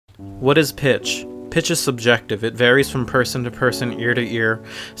What is pitch? Pitch is subjective. It varies from person to person, ear to ear.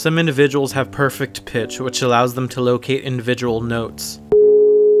 Some individuals have perfect pitch, which allows them to locate individual notes.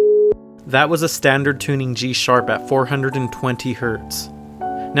 That was a standard tuning G sharp at 420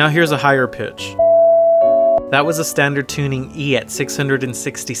 Hz. Now here's a higher pitch. That was a standard tuning E at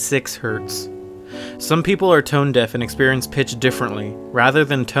 666 Hz. Some people are tone deaf and experience pitch differently. Rather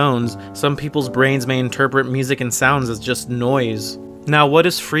than tones, some people's brains may interpret music and sounds as just noise. Now, what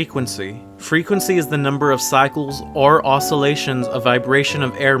is frequency? Frequency is the number of cycles or oscillations a vibration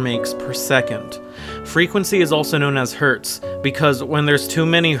of air makes per second. Frequency is also known as hertz, because when there's too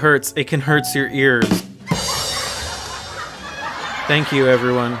many hertz, it can hurt your ears. Thank you,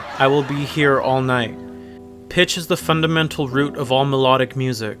 everyone. I will be here all night. Pitch is the fundamental root of all melodic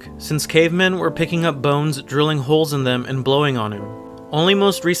music. Since cavemen were picking up bones, drilling holes in them, and blowing on them. Only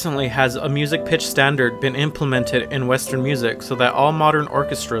most recently has a music pitch standard been implemented in Western music so that all modern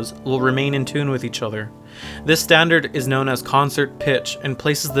orchestras will remain in tune with each other. This standard is known as concert pitch and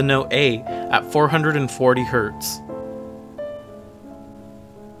places the note A at 440 Hz.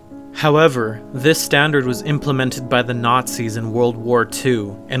 However, this standard was implemented by the Nazis in World War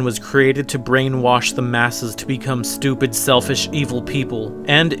II and was created to brainwash the masses to become stupid, selfish, evil people,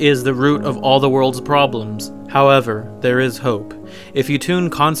 and is the root of all the world's problems. However, there is hope. If you tune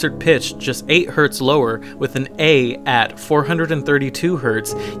concert pitch just 8 Hz lower with an A at 432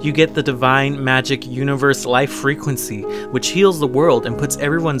 Hz, you get the divine, magic, universe life frequency, which heals the world and puts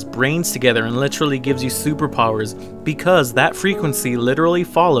everyone's brains together and literally gives you superpowers, because that frequency literally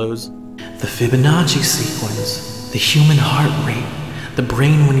follows the Fibonacci sequence, the human heart rate, the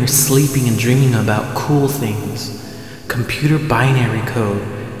brain when you're sleeping and dreaming about cool things, computer binary code,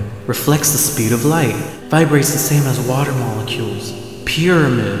 reflects the speed of light, vibrates the same as water molecules,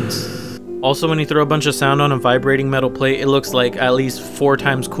 pyramids. Also, when you throw a bunch of sound on a vibrating metal plate, it looks like at least 4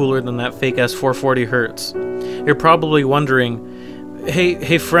 times cooler than that fake-ass 440 Hz. You're probably wondering,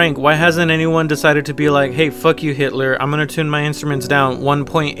 hey Frank, why hasn't anyone decided to be like, hey, fuck you Hitler, I'm gonna tune my instruments down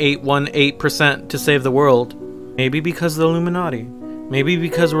 1.818% to save the world? Maybe because of the Illuminati. Maybe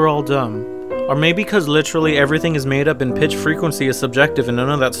because we're all dumb. Or maybe because literally everything is made up and pitch frequency is subjective and none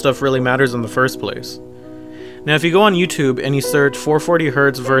of that stuff really matters in the first place. Now if you go on YouTube and you search 440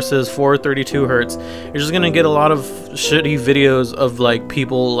 Hz versus 432 Hz, you're just gonna get a lot of shitty videos of like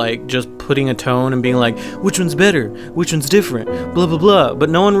people like just putting a tone and being like, which one's better, which one's different, blah blah blah,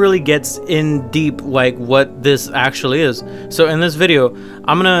 but no one really gets in deep like what this actually is. So in this video,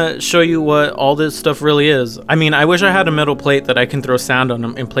 I'm gonna show you what all this stuff really is. I mean, I wish I had a metal plate that I can throw sound on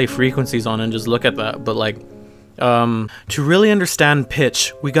and play frequencies on and just look at that, but like, to really understand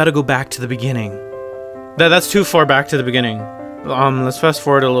pitch, we gotta go back to the beginning. That's too far back to the beginning. Let's fast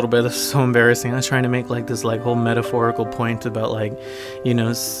forward a little bit. This is so embarrassing. I was trying to make like this like whole metaphorical point about like, you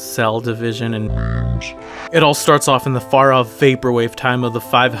know, cell division, and it all starts off in the far off vaporwave time of the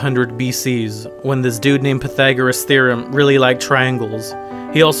 500 BCs when this dude named Pythagoras' theorem really liked triangles.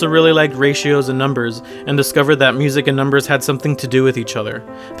 He also really liked ratios and numbers and discovered that music and numbers had something to do with each other.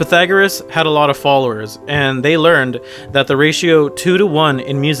 Pythagoras had a lot of followers, and they learned that the ratio 2 to 1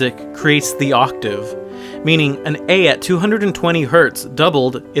 in music creates the octave. Meaning an A at 220 Hz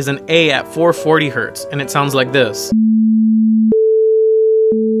doubled is an A at 440 Hz, and it sounds like this.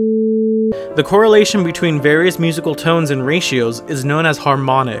 The correlation between various musical tones and ratios is known as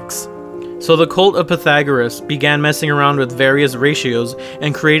harmonics. So the cult of Pythagoras began messing around with various ratios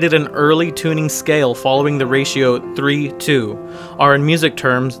and created an early tuning scale following the ratio 3-2, or in music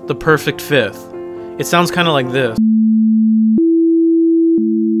terms, the perfect fifth. It sounds kind of like this.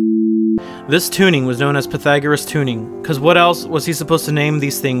 This tuning was known as Pythagoras tuning, because what else was he supposed to name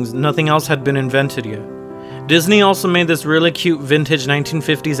these things? Nothing else had been invented yet. Disney also made this really cute vintage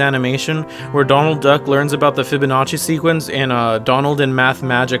 1950s animation where Donald Duck learns about the Fibonacci sequence in Donald in Math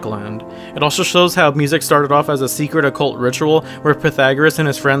Magic Land. It also shows how music started off as a secret occult ritual where Pythagoras and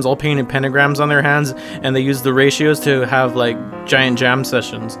his friends all painted pentagrams on their hands and they used the ratios to have like giant jam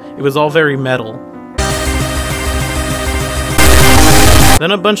sessions. It was all very metal. Then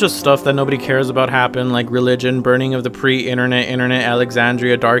a bunch of stuff that nobody cares about happened, like religion, burning of the pre-internet,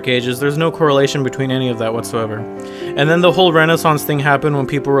 Alexandria, Dark Ages. There's no correlation between any of that whatsoever. And then the whole Renaissance thing happened when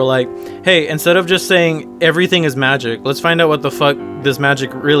people were like, hey, instead of just saying everything is magic, let's find out what the fuck this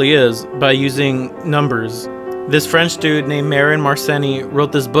magic really is by using numbers. This French dude named Marin Mersenne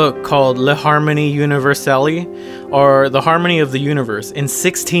wrote this book called Le Harmonie Universelle, or The Harmony of the Universe, in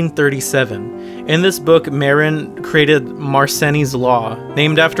 1637. In this book, Marin created Mersenne's law,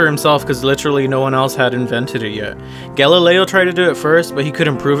 named after himself because literally no one else had invented it yet. Galileo tried to do it first, but he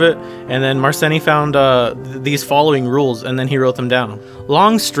couldn't prove it, and then Mersenne found these following rules, and then he wrote them down.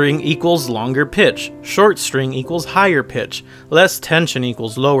 Long string equals longer pitch. Short string equals higher pitch. Less tension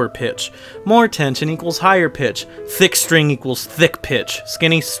equals lower pitch. More tension equals higher pitch. Thick string equals thick pitch.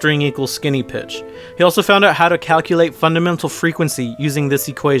 Skinny string equals skinny pitch. He also found out how to calculate fundamental frequency using this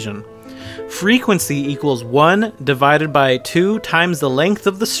equation. Frequency equals 1 divided by 2 times the length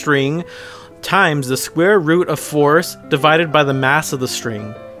of the string times the square root of force divided by the mass of the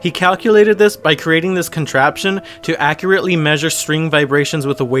string. He calculated this by creating this contraption to accurately measure string vibrations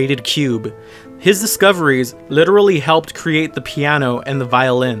with a weighted cube. His discoveries literally helped create the piano and the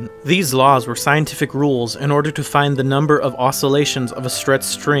violin. These laws were scientific rules in order to find the number of oscillations of a stretched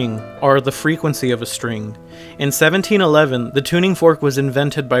string, or the frequency of a string. In 1711, the tuning fork was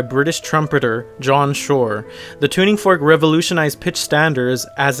invented by British trumpeter John Shore. The tuning fork revolutionized pitch standards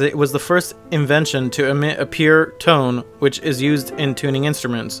as it was the first invention to emit a pure tone, which is used in tuning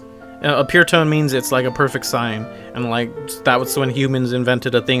instruments. A pure tone means it's like a perfect sine, and like that was when humans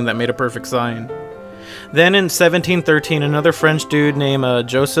invented a thing that made a perfect sine. Then in 1713, another French dude named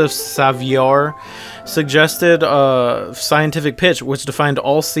Joseph Savior suggested scientific pitch, which defined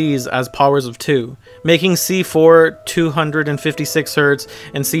all C's as powers of 2, making C4 256 Hz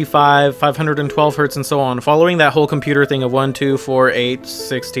and C5 512 Hz and so on, following that whole computer thing of 1, 2, 4, 8,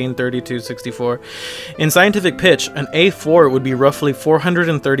 16, 32, 64. In scientific pitch, an A4 would be roughly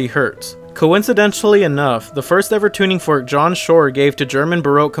 430 Hz. Coincidentally enough, the first ever tuning fork John Shore gave to German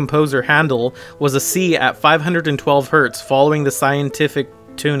Baroque composer Handel was a C at 512 Hz, following the scientific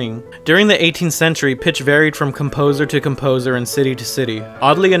tuning. During the 18th century, pitch varied from composer to composer and city to city.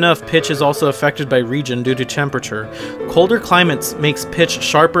 Oddly enough, pitch is also affected by region due to temperature. Colder climates makes pitch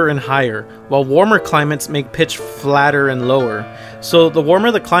sharper and higher, while warmer climates make pitch flatter and lower. So the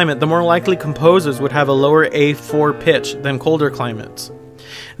warmer the climate, the more likely composers would have a lower A4 pitch than colder climates.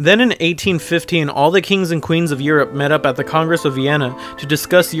 Then in 1815, all the kings and queens of Europe met up at the Congress of Vienna to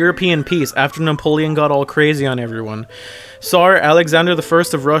discuss European peace after Napoleon got all crazy on everyone. Tsar Alexander I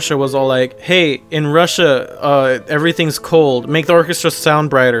of Russia was all like, hey, in Russia, everything's cold, make the orchestra sound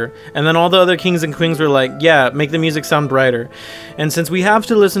brighter. And then all the other kings and queens were like, yeah, make the music sound brighter. And since we have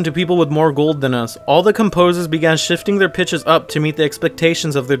to listen to people with more gold than us, all the composers began shifting their pitches up to meet the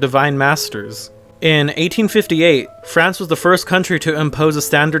expectations of their divine masters. In 1858, France was the first country to impose a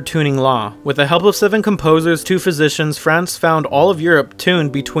standard tuning law. With the help of 7 composers, 2 physicians, France found all of Europe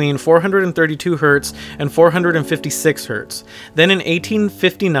tuned between 432 Hz and 456 Hz. Then in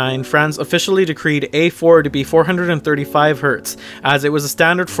 1859, France officially decreed A4 to be 435 Hz, as it was a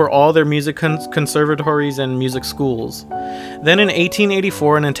standard for all their music conservatories and music schools. Then in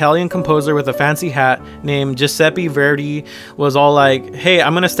 1884, an Italian composer with a fancy hat named Giuseppe Verdi was all like, hey,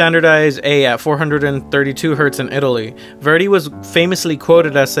 I'm gonna standardize A at 432 Hz in Italy. Verdi was famously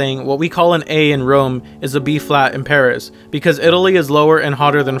quoted as saying, what we call an A in Rome is a B flat in Paris, because Italy is lower and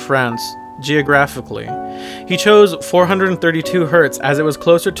hotter than France, geographically. He chose 432 Hz as it was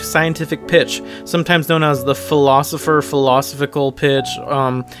closer to scientific pitch, sometimes known as the philosophical pitch,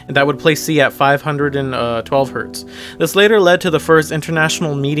 that would place C at 512 Hz. This later led to the first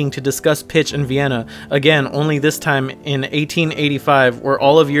international meeting to discuss pitch in Vienna, again only this time in 1885, where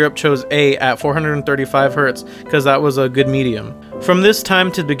all of Europe chose A at 435 Hz because that was a good medium. From this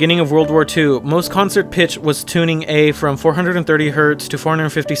time to the beginning of World War II, most concert pitch was tuning A from 430 Hz to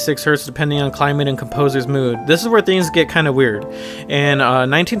 456 Hz depending on climate and composer's mood. This is where things get kind of weird. In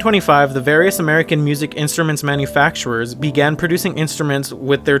 1925, the various American music instruments manufacturers began producing instruments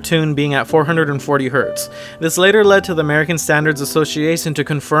with their tune being at 440 Hz. This later led to the American Standards Association to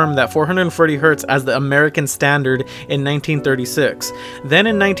confirm that 440 Hz as the American standard in 1936. Then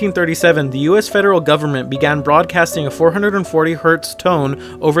in 1937, the US federal government began broadcasting a 440 Hz tone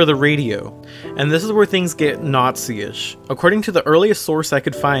over the radio. And this is where things get Nazi-ish. According to the earliest source I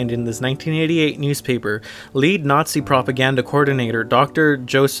could find in this 1988 newspaper, lead Nazi propaganda coordinator Dr.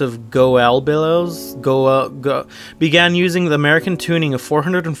 Joseph Goebbels began using the American tuning of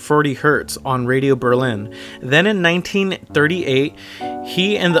 440 Hz on Radio Berlin. Then in 1938,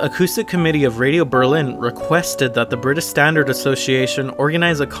 he and the Acoustic Committee of Radio Berlin requested that the British Standard Association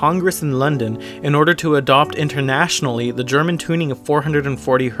organize a congress in London in order to adopt internationally the German tuning of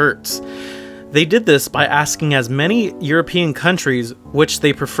 440 Hz. They did this by asking as many European countries which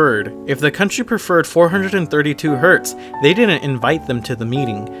they preferred. If the country preferred 432 Hz, they didn't invite them to the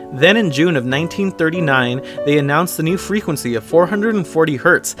meeting. Then in June of 1939, they announced the new frequency of 440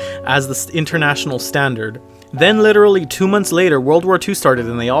 Hz as the international standard. Then literally 2 months later, World War II started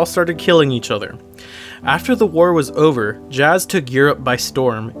and they all started killing each other. After the war was over, jazz took Europe by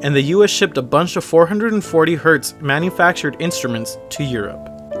storm, and the US shipped a bunch of 440 Hz manufactured instruments to Europe.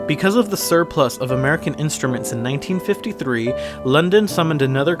 Because of the surplus of American instruments in 1953, London summoned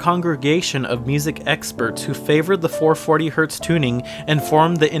another congregation of music experts who favored the 440 Hz tuning and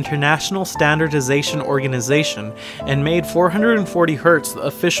formed the International Standardization Organization and made 440 Hz the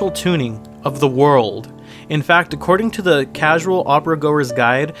official tuning of the world. In fact, according to the Casual Opera Goer's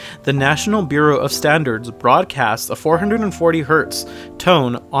Guide, the National Bureau of Standards broadcasts a 440 Hz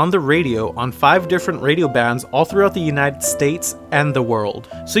tone on the radio on 5 different radio bands all throughout the United States and the world.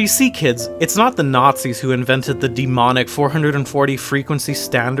 So you see, kids, it's not the Nazis who invented the demonic 440 frequency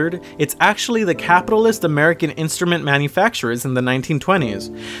standard, it's actually the capitalist American instrument manufacturers in the 1920s.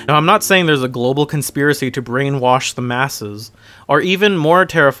 Now, I'm not saying there's a global conspiracy to brainwash the masses, or even more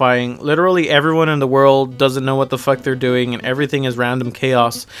terrifying, literally everyone in the world doesn't know what the fuck they're doing and everything is random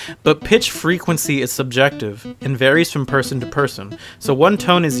chaos, but pitch frequency is subjective and varies from person to person, so one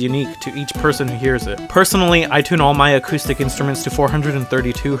tone is unique to each person who hears it. Personally, I tune all my acoustic instruments to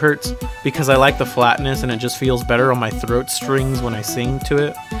 432 Hz because I like the flatness and it just feels better on my throat strings when I sing to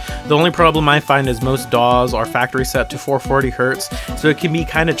it. The only problem I find is most DAWs are factory set to 440 Hz, so it can be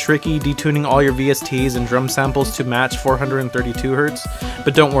kind of tricky detuning all your VSTs and drum samples to match 432 Hz,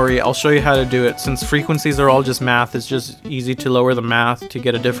 but don't worry, I'll show you how to do it. Since frequencies are all just math, it's just easy to lower the math to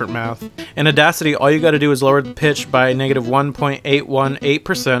get a different math. In Audacity, all you gotta do is lower the pitch by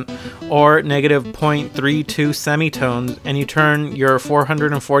 -1.818% or -0.32 semitones, and you turn your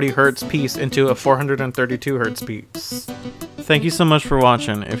 440 Hz piece into a 432 Hz piece. Thank you so much for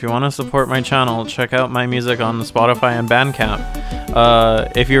watching. If you want to support my channel, check out my music on Spotify and Bandcamp.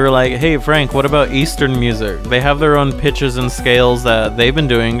 If you were like, hey Frank, what about Eastern music? They have their own pitches and scales that they've been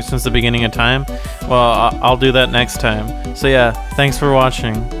doing since the beginning of time. Well, I'll do that next time. So yeah, thanks for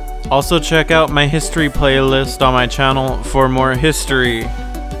watching. Also check out my history playlist on my channel for more history.